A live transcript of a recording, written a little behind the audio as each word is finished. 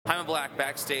I'm Black,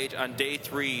 backstage on day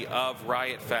 3 of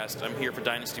Riot Fest. I'm here for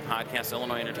Dynasty Podcast,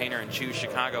 Illinois Entertainer, and Choose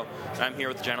Chicago. I'm here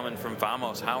with the gentleman from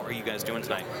Vamos. How are you guys doing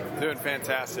tonight? Doing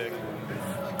fantastic.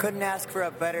 Couldn't ask for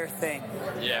a better thing.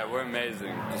 Yeah, we're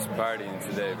amazing. Just partying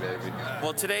today, baby.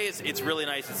 Well, today it's really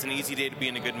nice. It's an easy day to be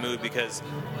in a good mood because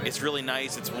it's really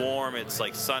nice. It's warm. It's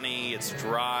like sunny. It's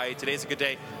dry. Today's a good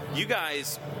day. You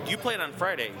guys, you played on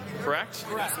Friday, correct?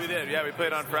 Yes, we did. Yeah, we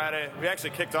played on Friday. We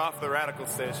actually kicked off the Radical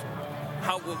stage.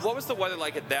 What was the weather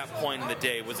like at that point in the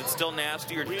day? Was it still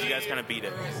nasty, or did you guys kind of beat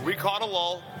it? We caught a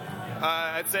lull.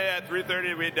 I'd say at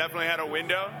 3:30 we definitely had a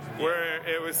window where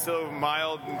it was still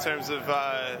mild in terms of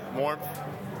warmth.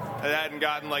 It hadn't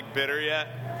gotten like bitter yet.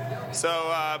 So,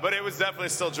 but it was definitely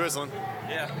still drizzling.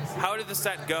 Yeah. How did the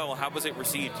set go? How was it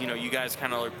received? You know, you guys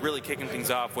kind of like really kicking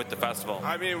things off with the festival.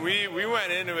 I mean, we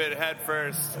went into it head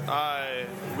first.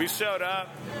 We showed up.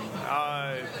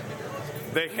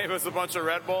 They gave us a bunch of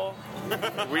Red Bull.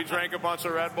 We drank a bunch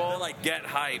of Red Bull. They're like, get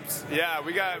hyped. Yeah,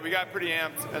 we got pretty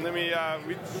amped, and then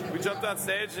we jumped on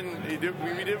stage and we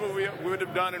did what we would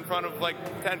have done in front of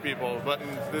like 10 people, but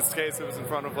in this case it was in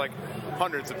front of like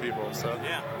hundreds of people. So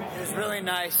yeah, it was really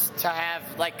nice to have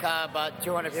like about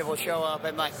 200 people show up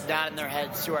and like nodding their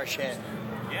heads to our shit.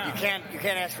 Yeah. You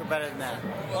can't ask for better than that.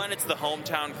 Well, and it's the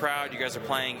hometown crowd. You guys are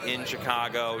playing in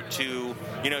Chicago too.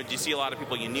 You know, do you see a lot of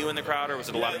people you knew in the crowd, or was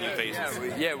it a lot of new faces?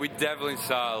 We definitely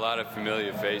saw a lot of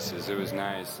familiar faces. It was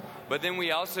nice. But then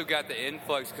we also got the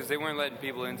influx because they weren't letting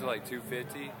people into like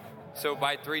 250. So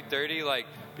by 3:30, like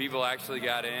people actually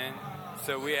got in.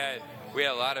 So we had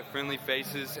a lot of friendly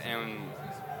faces and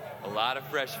a lot of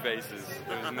fresh faces.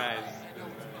 It was nice.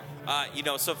 You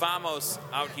know, so Vamos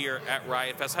out here at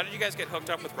Riot Fest. How did you guys get hooked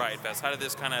up with Riot Fest? How did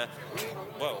this kind of,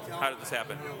 how did this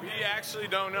happen? We actually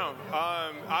don't know.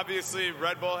 Obviously,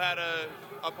 Red Bull had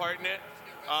a part in it.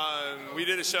 We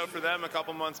did a show for them a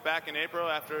couple months back in April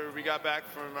after we got back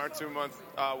from our 2-month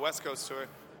West Coast tour.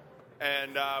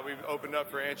 And we opened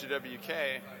up for Angie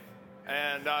WK.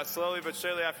 And slowly but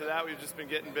surely after that, we've just been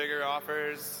getting bigger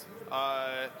offers.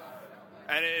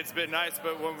 And it's been nice,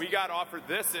 but when we got offered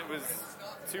this, it was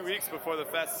 2 weeks before the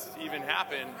fest even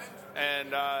happened, and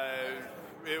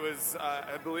it was,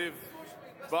 I believe,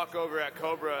 Buck over at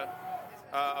Cobra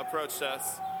approached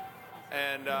us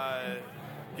and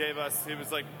gave us, he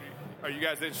was like, are you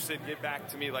guys interested? Get back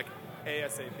to me like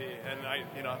ASAP. And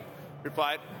I,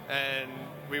 replied, and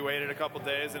we waited a couple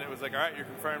days, and it was like, all right, you're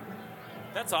confirmed.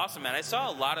 That's awesome, man. I saw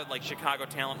a lot of like Chicago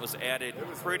talent was added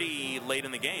pretty late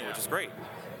in the game, which is great.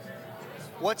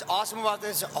 What's awesome about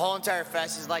this whole entire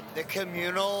fest is like the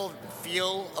communal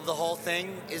feel of the whole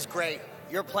thing is great.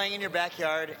 You're playing in your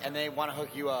backyard and they want to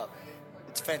hook you up.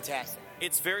 It's fantastic.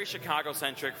 It's very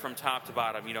Chicago-centric from top to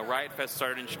bottom. You know, Riot Fest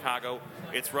started in Chicago.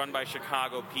 It's run by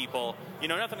Chicago people. You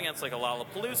know, nothing against like a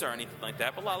Lollapalooza or anything like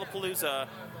that, but Lollapalooza,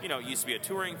 you know, used to be a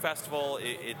touring festival.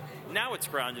 Now it's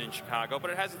grounded in Chicago, but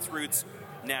it has its roots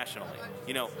nationally.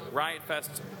 You know, Riot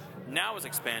Fest now is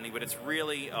expanding, but it's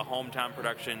really a hometown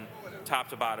production, top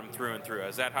to bottom, through and through.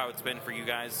 Is that how it's been for you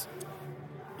guys?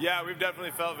 Yeah, we've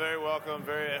definitely felt very welcome,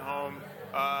 very at home.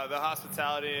 The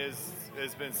hospitality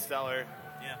has been stellar.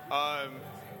 Yeah.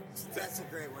 That's a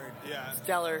great word. Yeah.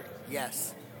 Stellar,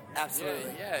 yes.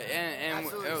 Absolutely. Yeah, and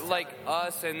Absolutely. like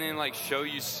us, and then like Show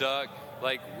You Suck.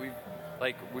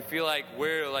 We feel like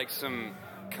we're like some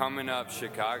coming up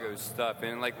Chicago stuff,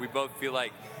 and like we both feel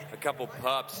like a couple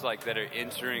pups like that are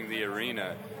entering the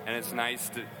arena, and it's nice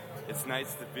to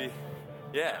be.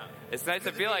 Yeah, it's nice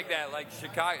to feel like that. Like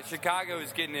Chicago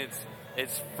is getting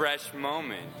its fresh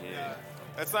moment. Yeah,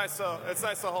 it's nice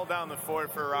to hold down the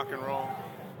fort for rock and roll.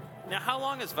 Now, how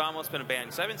long has Vamos been a band?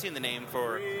 Because I haven't seen the name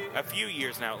for a few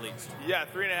years now, at least. Yeah,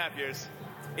 3.5 years.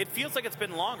 It feels like it's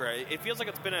been longer. It feels like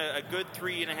it's been a good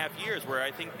 3.5 years, where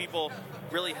I think people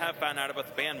really have found out about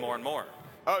the band more and more.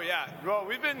 Oh yeah, well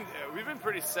we've been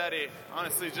pretty steady,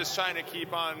 honestly, just trying to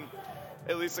keep on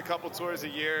at least a couple tours a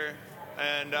year.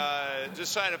 And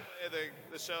just trying to play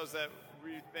the shows that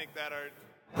we think that are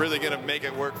really going to make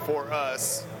it work for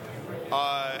us.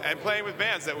 And playing with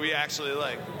bands that we actually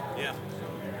like. Yeah.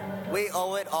 We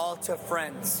owe it all to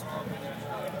Friends.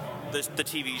 The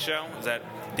TV show, is that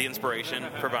the inspiration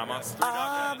for Vamos?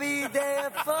 I'll be there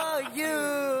for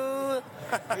you.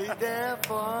 Be there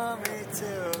for me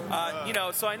too. You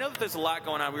know, so I know that there's a lot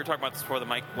going on. We were talking about this before the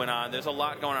mic went on. There's a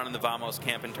lot going on in the Vamos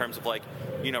camp in terms of like,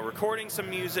 you know, recording some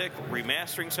music,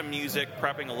 remastering some music,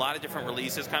 prepping a lot of different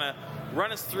releases. Kind of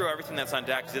run us through everything that's on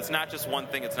deck, because it's not just one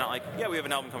thing. It's not like, yeah, we have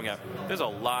an album coming out. There's a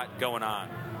lot going on.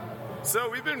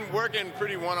 So we've been working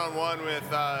pretty one-on-one with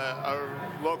a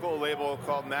local label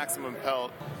called Maximum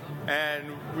Pelt. And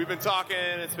we've been talking,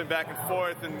 it's been back and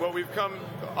forth, and what we've come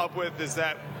up with is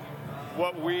that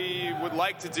what we would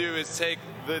like to do is take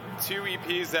the 2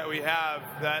 EPs that we have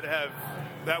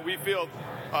that we feel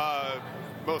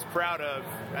most proud of,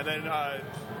 and then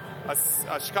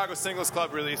a Chicago Singles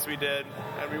Club release we did,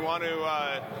 and we want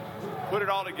to put it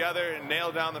all together and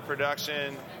nail down the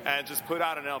production and just put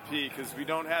out an LP, because we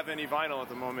don't have any vinyl at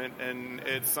the moment, and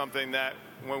it's something that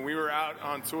when we were out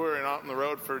on tour and out on the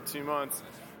road for 2 months,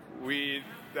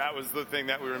 that was the thing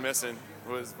that we were missing,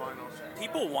 was vinyl.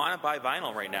 People want to buy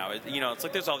vinyl right now. It's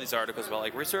like there's all these articles about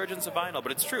like resurgence of vinyl,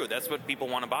 but it's true. That's what people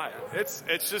want to buy. It's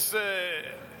just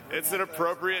it's an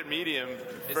appropriate medium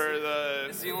for the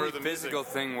It's the only for the physical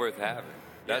music. thing worth having.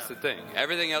 That's the thing.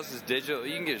 Everything else is digital.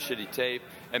 You can get a shitty tape,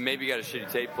 and maybe you got a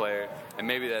shitty tape player, and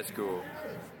maybe that's cool.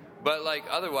 But like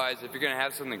otherwise, if you're gonna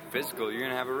have something physical, you're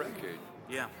gonna have a record.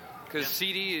 Yeah. Because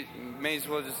CD, may as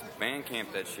well just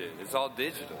Bandcamp that shit. It's all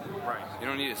digital. Right. You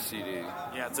don't need a CD.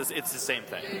 Yeah, it's the same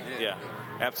thing. Yeah,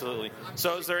 absolutely.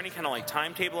 So is there any kind of like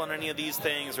timetable on any of these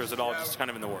things, or is it all just kind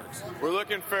of in the works? We're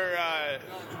looking for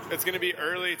it's going to be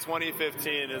early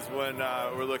 2015 is when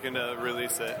we're looking to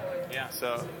release it. Yeah.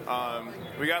 So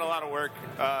we got a lot of work,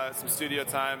 some studio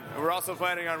time. And we're also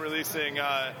planning on releasing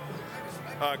a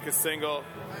single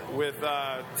with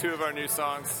 2 of our new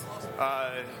songs.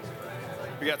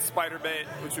 We got Spider Bait,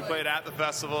 which we played at the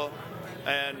festival,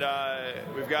 and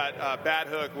we've got Bad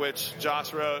Hook, which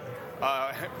Josh wrote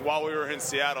while we were in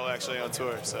Seattle, actually, on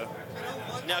tour. So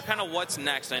Now, kind of what's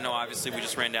next? I know obviously we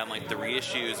just ran down like the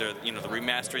reissues or the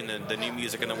remastering, the new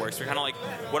music in the works. We're kind of like,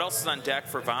 what else is on deck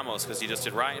for Vamos? Because you just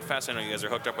did Riot Fest. I know you guys are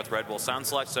hooked up with Red Bull Sound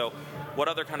Select. So what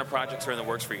other kind of projects are in the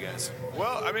works for you guys?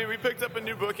 well, I mean, we picked up a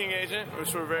new booking agent,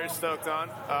 which we're very stoked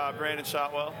on, Brandon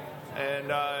Shotwell. And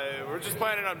we're just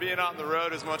planning on being out on the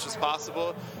road as much as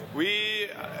possible. We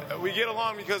get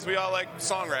along because we all like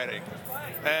songwriting,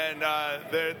 and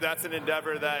that's an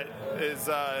endeavor that is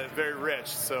very rich.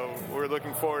 So we're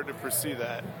looking forward to pursue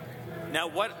that. Now,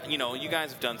 you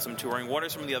guys have done some touring. What are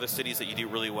some of the other cities that you do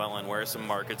really well in? Where are some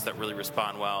markets that really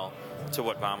respond well to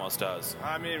what Vamos does?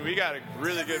 I mean, we got a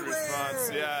really good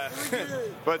response, yeah.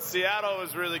 But Seattle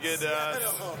was really good to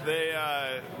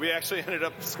us. We actually ended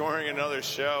up scoring another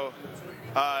show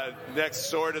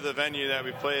next door to the venue that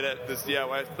we played at, this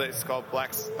DIY place called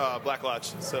Black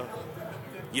Lodge. So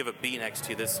You have a bee next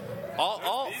to this.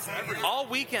 All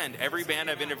weekend, every band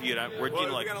I've interviewed, we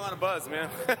got a lot of buzz, man.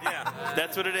 yeah,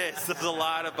 that's what it is. There's a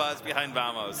lot of buzz behind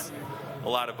Vamos. A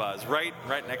lot of buzz, right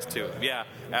next to it. Yeah,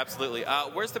 absolutely.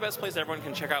 Where's the best place everyone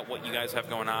can check out what you guys have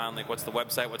going on? Like, what's the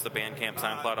website? What's the Bandcamp,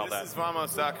 SoundCloud, all that? This is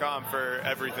Vamos.com for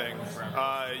everything.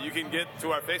 You can get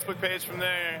to our Facebook page from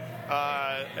there.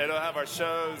 It'll have our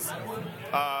shows,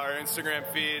 our Instagram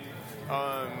feed,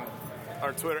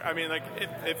 our Twitter. I mean, like,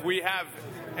 if we have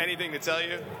anything to tell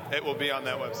you, it will be on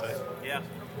that website. Yeah.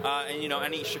 And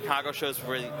any Chicago shows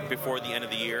before the end of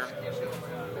the year?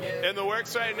 In the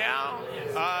works right now,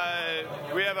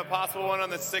 we have a possible one on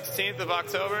the 16th of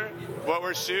October, but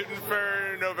we're shooting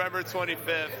for November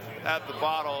 25th at the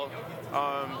Bottle.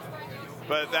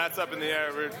 But that's up in the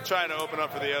air. We're trying to open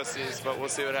up for the OCs, but we'll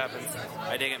see what happens.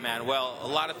 I dig it, man. Well, a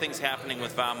lot of things happening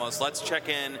with Vamos. Let's check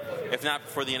in, if not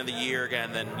before the end of the year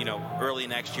again, then, early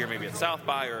next year, maybe at South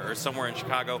by or somewhere in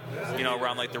Chicago,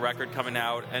 around like the record coming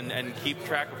out and keep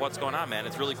track of what's going on, man.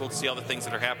 It's really cool to see all the things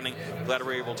that are happening. Glad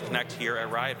we're able to connect here at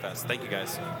Riot Fest. Thank you,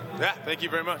 guys. Yeah, thank you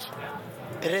very much.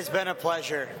 It has been a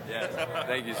pleasure. Yeah.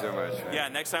 Thank you so much. Man. Yeah,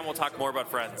 next time we'll talk more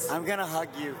about Friends. I'm going to hug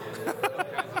you.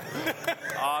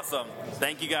 Awesome.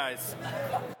 Thank you, guys.